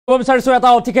বিচাৰিছো এটা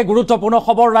অতিকে গুৰুত্বপূৰ্ণ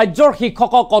খবৰ ৰাজ্যৰ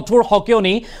শিক্ষকক কঠোৰ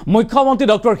হকিয়নি মুখ্যমন্ত্ৰী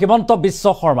ডক্টৰ হিমন্ত বিশ্ব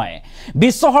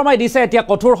শৰ্মাই দিছে এতিয়া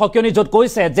কঠোৰ হকিয়নি য'ত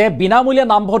কৈছে যে বিনামূলীয়া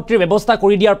নামভৰ্তিৰ ব্যৱস্থা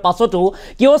কৰি দিয়াৰ পাছতো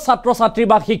কিয় ছাত্ৰ ছাত্ৰী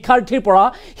বা শিক্ষাৰ্থীৰ পৰা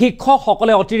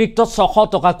শিক্ষকসকলে অতিৰিক্ত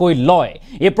 600 টকাকৈ লয়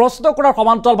এই প্ৰশ্ন কৰাৰ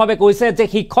সমান্তৰালভাৱে কৈছে যে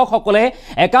শিক্ষকসকলে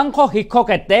একাংশ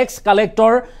শিক্ষকে টেক্স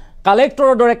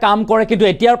কালেক্টৰৰ দৰে কাম কৰে কিন্তু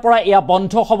এতিয়াৰ পৰা এয়া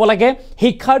বন্ধ হ'ব লাগে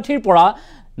শিক্ষাৰ্থীৰ পৰা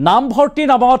নামভৰ্তিৰ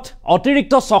নামত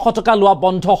অতিৰিক্ত 600 টকা লোৱা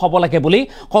বন্ধ হ'ব লাগে বুলি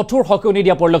কঠোৰ হকিয়নি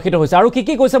দিয়া পৰিলক্ষিত হৈছে আৰু কি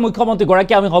কৈছে মুখ্যমন্ত্ৰী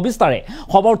গৰাকী আমি সবিস্তাৰে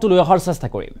খবৰটো লৈ অহাৰ চেষ্টা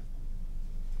কৰিম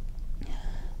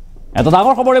এটা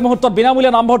ডাঙৰ খবৰ এই মুহূৰ্তত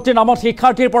বিনামূলীয়া নামভৰ্তিৰ নামত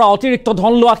শিক্ষাৰ্থীৰ পৰা অতিৰিক্ত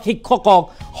ধন লোৱা শিক্ষকক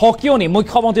হকিয়নি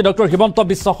মুখ্যমন্ত্ৰী ডক্টৰ হিমন্ত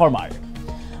বিশ্ব শৰ্মাৰ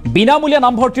বিনামূলীয়া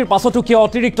নামভৰ্তিৰ পাছতো কিয়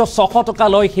অতিৰিক্ত 600 টকা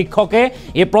লয় শিক্ষকে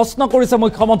এই প্ৰশ্ন কৰিছে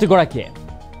মুখ্যমন্ত্ৰী গৰাকীয়ে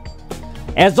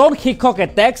এজন শিক্ষকে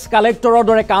টেক্স কালেক্টৰৰ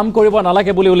দৰে কাম কৰিব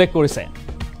নালাগে বুলি উল্লেখ কৰিছে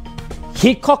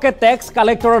শিক্ষকে টেক্স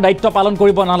কালেক্টৰৰ দায়িত্ব পালন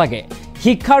কৰিব নালাগে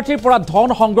শিক্ষাৰ্থীৰ পৰা ধন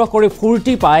সংগ্ৰহ কৰি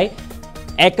ফুৰ্তি পায়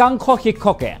একাংশ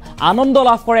শিক্ষকে আনন্দ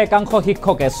লাভ কৰে একাংশ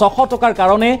শিক্ষকে 600 টকাৰ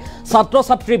কাৰণে ছাত্ৰ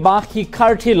ছাত্ৰী বা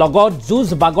শিক্ষাৰ্থীৰ লগত যুঁজ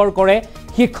বাগৰ কৰে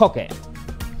শিক্ষকে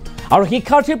আৰু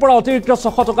শিক্ষাৰ্থীৰ পৰা অতিৰিক্ত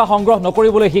 600 টকা সংগ্ৰহ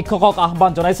নকৰিবলৈ শিক্ষকক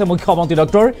আহ্বান জনাইছে মুখ্যমন্ত্ৰী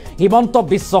ডক্টৰ হিমন্ত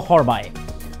বিশ্ব শৰ্মাই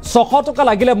 600 টকা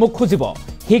লাগিলে মুখ খুজিব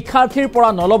শিক্ষাৰ্থীৰ পৰা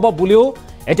নলব বুলিও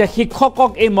এটা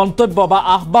শিক্ষকক এই মন্তব্য বা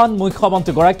আহ্বান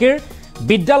মুখ্যমন্ত্ৰী গৰাকীৰ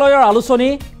বিদ্যালয়ৰ আলোচনী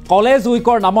কলেজ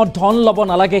উইকৰ নামত ধন ল'ব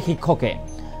নালাগে শিক্ষকে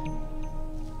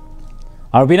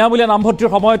আৰু বিনামূলীয়া নামভৰ্তিৰ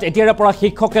সময়ত এতিয়াৰে পৰা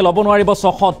শিক্ষকে ল'ব নোৱাৰিব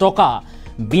 600 টকা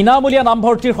বিনামূলীয়া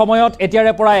নামভৰ্তিৰ সময়ত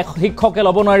এতিয়াৰে পৰা শিক্ষকে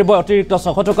ল'ব নোৱাৰিব অতিৰিক্ত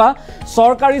 600 টকা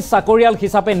চৰকাৰী চাকৰিয়াল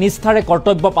হিচাপে নিষ্ঠাৰে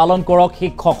কৰ্তব্য পালন কৰক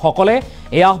শিক্ষকসকলে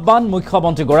এই আহ্বান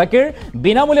মুখ্যমন্ত্ৰী গৰাকীৰ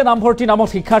বিনামূলীয়া নামভৰ্তিৰ নামত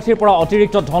শিক্ষাৰ্থীৰ পৰা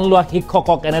অতিৰিক্ত ধন লোৱা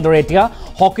শিক্ষকক এনেদৰে এতিয়া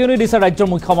হকিয়নি দিছে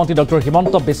ৰাজ্যৰ মুখ্যমন্ত্ৰী ডক্টৰ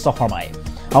হিমন্ত বিশ্ব শৰ্মাই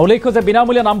উল্লেখ্য যে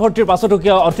বিনামূলীয়া নামভৰ্তিৰ পাছতো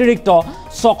কিয় অতিৰিক্ত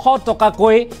 600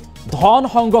 টকাকৈ ধন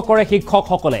সংগ্ৰহ কৰে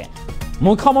শিক্ষকসকলে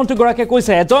মুখ্যমন্ত্ৰী গৰাকীয়ে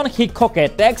কৈছে এজন শিক্ষকে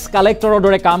টেক্স কালেক্টৰৰ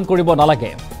দৰে কাম কৰিব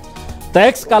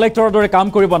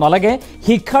নালাগে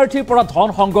শিক্ষাৰ্থীৰ পৰা ধন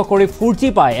সংগ্ৰহ কৰি ফুৰ্তি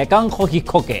পায়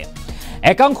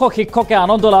একাংশ শিক্ষকে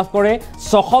আনন্দ লাভ কৰে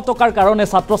 600 টকাৰ কাৰণে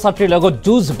ছাত্ৰ ছাত্ৰীৰ লগত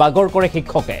যুঁজ বাগৰ কৰে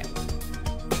শিক্ষকে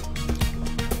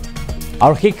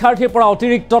আৰু শিক্ষাৰ্থীৰ পৰা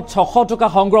অতিৰিক্ত 600 টকা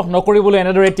সংগ্ৰহ নকৰিবলৈ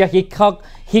এনেদৰে এতিয়া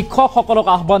শিক্ষকসকলক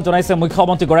আহ্বান জনাইছে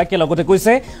মুখ্যমন্ত্ৰী গৰাকীয়ে লগতে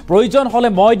কৈছে প্ৰয়োজন হলে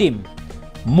মই দিম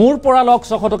মোৰ পৰা লক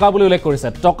 600 টকা বুলি উল্লেখ কৰিছে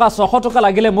 600 টকা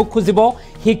লাগিলে মুখ খুজিব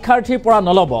শিক্ষাৰ্থীৰ পৰা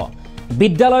নলব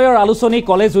বিদ্যালয়ৰ আলোচনী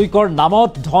কলেজ উইকৰ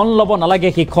নামত ধন ল'ব নালাগে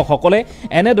শিক্ষকসকলে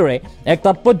এনেদৰে এক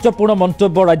তাৎপৰ্যপূৰ্ণ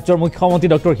মন্তব্য ৰাজ্যৰ মুখ্যমন্ত্ৰী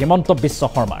ডক্টৰ হিমন্ত বিশ্ব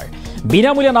শৰ্মাৰ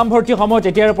বিনামূলীয়া নামভৰ্তিৰ সময়ত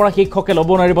এতিয়াৰ পৰা শিক্ষকে ল'ব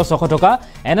নোৱাৰিব 600 টকা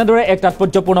এনেদৰে এক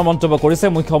তাৎপৰ্যপূৰ্ণ মন্তব্য কৰিছে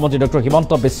মুখ্যমন্ত্ৰী ডক্টৰ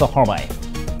হিমন্ত বিশ্ব শৰ্মাই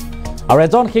আৰু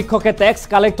এজন শিক্ষকে টেক্স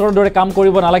কালেক্টৰৰ দৰে কাম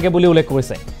কৰিব নালাগে বুলি উল্লেখ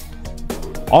কৰিছে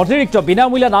অতিৰিক্ত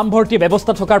বিনামূলীয়া নামভৰ্তি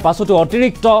ব্যৱস্থা থকাৰ পাছতো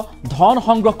অতিৰিক্ত ধন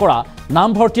সংগ্ৰহ কৰা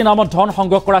নামভৰ্তি নামত ধন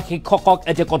সংগ্ৰহ কৰা শিক্ষকক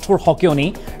এতিয়া কঠোৰ হকিয়নি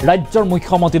ৰাজ্যৰ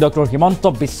মুখ্যমন্ত্ৰী ডক্টৰ হিমন্ত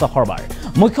বিশ্ব শৰ্মাৰ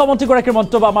মুখ্যমন্ত্ৰীগৰাকীৰ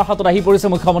মন্তব্য আমাৰ হাতত আহি পৰিছে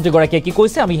মুখ্যমন্ত্ৰীগৰাকীয়ে কি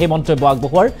কৈছে আমি সেই মন্তব্য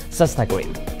আগবঢ়োৱাৰ চেষ্টা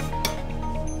কৰিম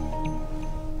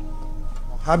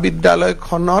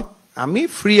মহাবিদ্যালয়খনত আমি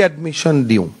ফ্ৰী এডমিশ্যন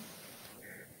দিওঁ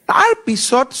তাৰ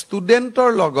পিছত ষ্টুডেণ্টৰ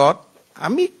লগত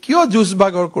আমি কিয় যুঁজ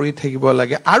বাগৰ কৰি থাকিব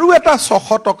লাগে আৰু এটা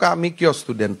 600 টকা আমি কিয়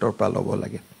ষ্টুডেণ্টৰ পৰা ল'ব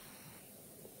লাগে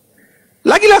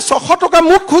লাগিলে 600 টকা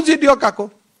মুখ খুজি দিয়ক আকৌ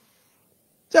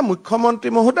যে মুখ্যমন্ত্ৰী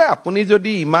মহোদয় আপুনি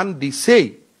যদি ইমান দিছেই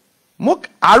মোক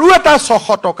আৰু এটা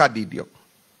 600 টকা দি দিয়ক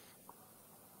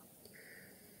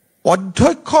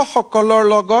অধ্যক্ষসকলৰ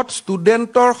লগত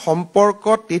ষ্টুডেণ্টৰ সম্পৰ্ক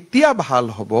তেতিয়া ভাল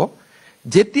হ'ব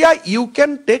যেতিয়া ইউ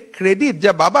কেন টেক ক্ৰেডিট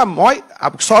যে বাবা মই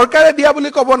চৰকাৰে দিয়া বুলি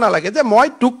ক'ব নালাগে যে মই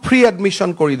তোক ফ্ৰী এডমিশ্যন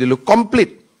কৰি দিলোঁ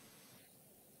complete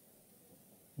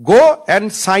go and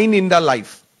sign in the life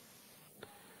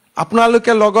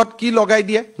আপোনালোকে লগত কি লগাই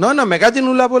দিয়ে নহয় মেগাজিন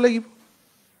ওলাব লাগিব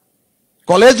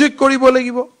কলেজ উইক কৰিব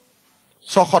লাগিব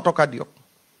 600 টকা দিয়ক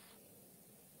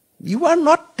U are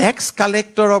not tax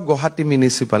collector of Guwahati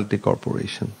municipality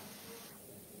corporation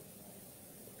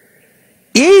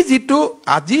এই যেটো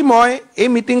আজি মই এই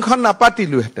মিটিংখন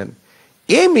নাপাতিলোহেঁতেন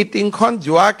এই মিটিংখন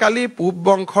যোৱাকালি পূব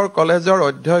বংশৰ কলেজৰ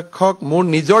অধ্যক্ষক মোৰ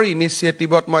নিজৰ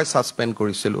ইনিচিয়েটিভত মই ছাছপেণ্ড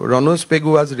কৰিছিলোঁ Ranoj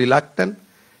Pegu was reluctant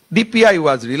DPI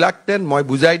was reluctant মই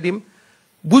বুজাই দিম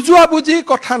বুজোৱা বুজি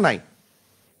কথা নাই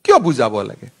কিয় বুজাব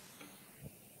লাগে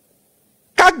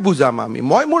কাক বুজাম আমি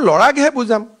মই মোৰ ল'ৰাকহে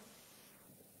বুজাম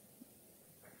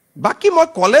বাকী মই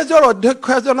কলেজৰ অধ্যক্ষ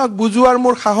এজনক বুজোৱাৰ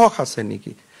মোৰ সাহস আছে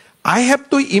নেকি I have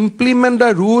to implement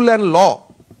the rule and law.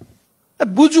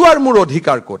 বুজোৱাৰ মোৰ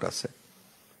অধিকাৰ ক'ত আছে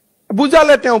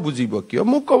বুজালে তেওঁ বুজিব কিয়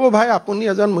মোক ক'ব ভাই আপুনি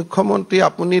এজন মুখ্যমন্ত্ৰী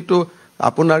আপুনিতো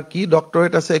আপোনাৰ কি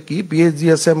ডক্টৰেট আছে কি পিএইচডি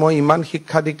আছে মই ইমান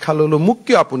শিক্ষা দীক্ষা ললো মোক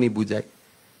কিয় আপুনি বুজাই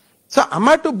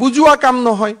আমাৰতো বুজোৱা কাম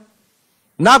নহয়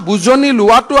না বুজনি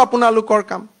লোৱাটো আপোনালোকৰ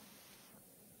কাম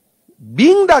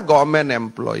being the government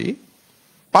employee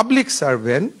public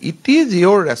servant it is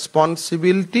your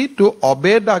responsibility to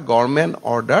obey the government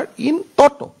order in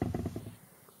toto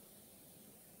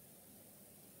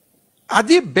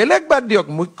আজি বেলেগ বাদ দিয়ক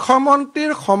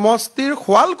মুখ্যমন্ত্ৰীৰ সমষ্টিৰ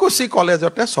খোৱালকুছি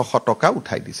কলেজতে 600 টকা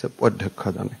উঠাই দিছে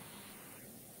অধ্যক্ষজনে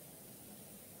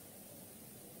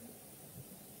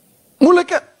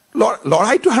মুলকে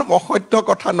লড়াইটো আর অসত্য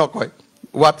কথা নকয়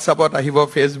WhatsAppত আহিব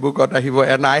Facebookত আহিব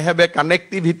and I have a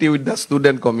connectivity with the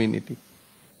student community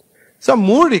so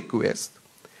মোৰ ৰিকুৱেষ্ট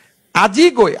আজি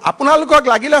গৈ আপোনালোকক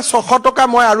লাগিলে 600 টকা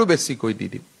মই আৰু বেছি কৈ দি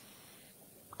দিম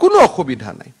কোনো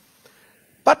অসুবিধা নাই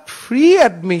but free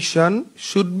admission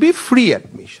should be free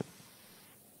admission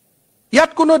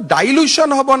ইয়াত কোনো ডাইলুশন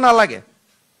হ'ব নালাগে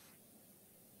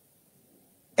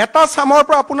এটা সামৰ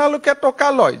পৰা আপোনালোকে টকা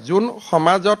লয় যোন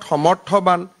সমাজত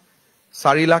সমৰ্থবান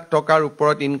 4 লাখ টকাৰ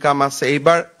ওপৰত ইনকাম আছে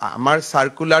এইবাৰ আমাৰ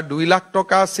সাৰ্কুলাৰ 2 লাখ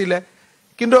টকা আছিল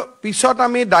কিন্তু পিছত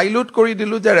আমি ডাইলুট কৰি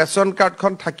দিলু যে ৰেশন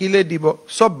কাৰ্ডখন থাকিলে দিব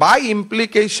সো বাই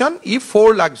ইমপ্লিকেশন ই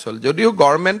 4 লাখ হল যদিও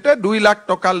গভৰ্ণমেণ্টে 2 লাখ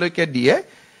টকা লৈকে দিয়ে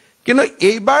কিন্তু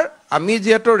এইবাৰ আমি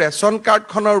যেটো ৰেশন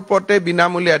কাৰ্ডখনৰ ওপৰতে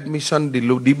বিনামূলীয়া এডমিশন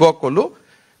দিলু দিব কলো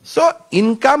so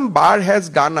income bar has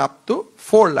gone up to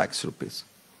 4 lakhs rupees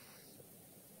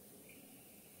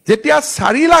যেতিয়া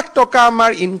 4 লাখ টকা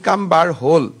আমাৰ ইনকাম bar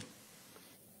হল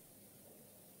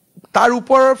তাৰ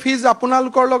ওপৰৰ ফিজ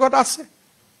আপোনালোকৰ লগত আছে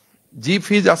জি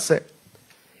ফিজ আছে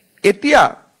এতিয়া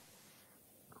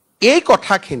এই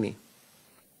কথাখিনি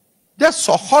যে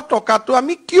 600 টকাটো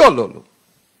আমি কিয় ললো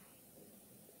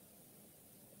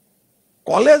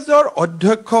কলেজৰ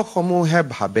অধ্যক্ষ সমূহে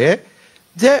ভাবে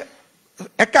যে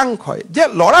একাংশই যে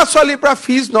লৰা ছোৱালীৰ পৰা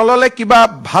ফিজ নললে কিবা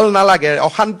ভাল নালাগে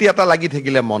অশান্তি এটা লাগি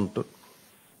থাকিলে মনটো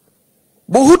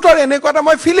বহুতৰ এনেকুৱা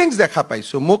মই ফিলিংস দেখা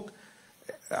পাইছো মোক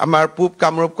আমাৰ পূব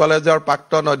কামৰূপ কলেজৰ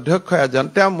প্ৰাক্তন অধ্যক্ষ এজন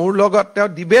তেওঁ মোৰ লগত তেওঁ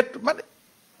ডিবেট মানে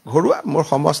ঘৰুৱা মোৰ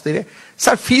সমষ্টিৰে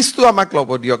স্যাৰ ফিজটো আমাক ল'ব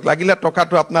দিয়ক লাগিলে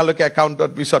টকাটো আপোনালোকে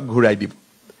একাউণ্টত পিছত ঘূৰাই দিব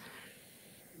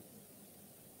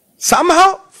somehow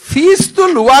ফিজটো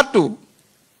লোৱাটো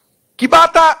কিবা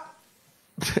এটা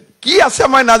কি আছে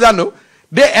মই নাজানো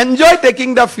they enjoy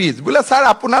taking the fees বুলে স্যাৰ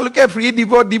আপোনালোকে ফ্ৰী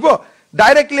দিব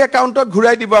ডাইৰেক্টলি একাউণ্টত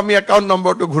ঘূৰাই দিব আমি একাউণ্ট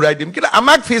নম্বৰটো ঘূৰাই দিম কিন্তু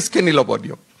আমাক ফিজ কিনি ল'ব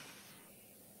দিয়ক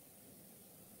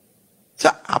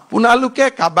আপোনালোকে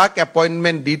কাবাক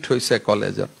এপইন্টমেন্ট দি থৈছে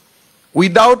কলেজত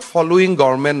without following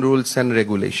government rules and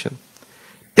regulation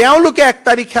তেওঁলোকে 1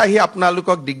 তাৰিখে আহি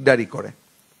আপোনালোকক দিগদাৰি কৰে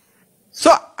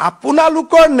সো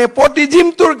আপোনালোকৰ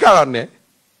নেপোটিজমটোৰ কাৰণে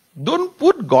don't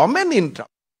put government in trouble